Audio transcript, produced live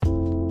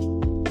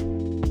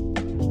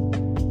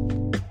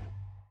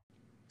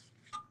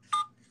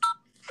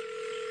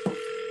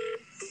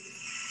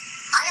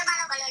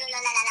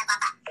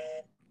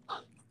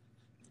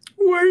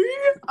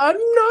I'm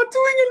not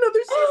doing another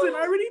season.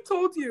 I already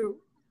told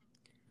you.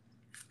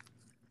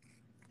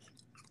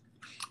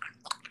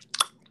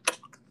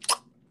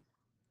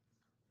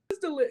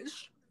 It's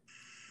delish.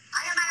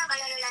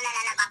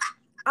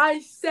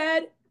 I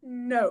said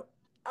no.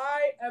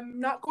 I am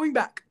not going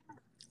back.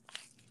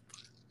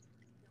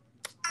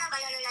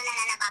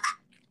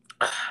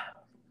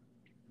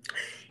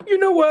 You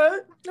know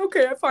what?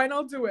 Okay, fine.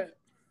 I'll do it.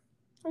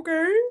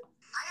 Okay?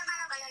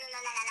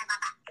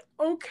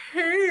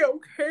 Okay.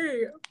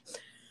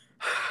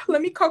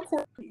 Let me call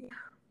Courtney.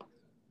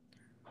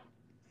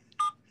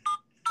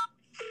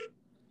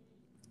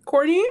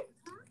 Courtney?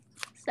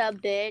 Sup,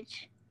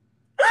 bitch?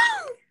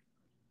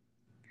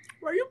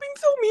 Why are you being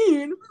so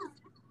mean?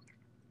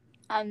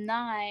 I'm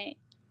not. Like,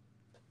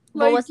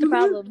 But what's the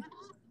problem?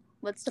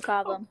 What's the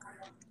problem?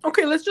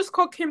 Okay, let's just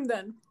call Kim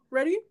then.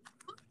 Ready?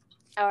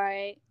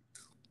 Alright.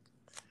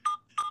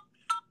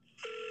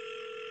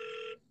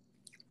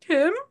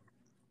 Kim?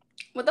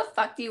 What the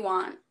fuck do you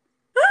want?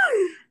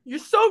 You're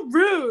so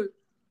rude.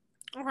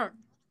 Okay.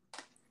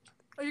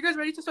 Are you guys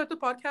ready to start the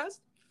podcast?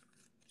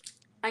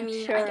 I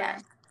mean, Sure. I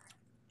guess.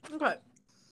 Okay.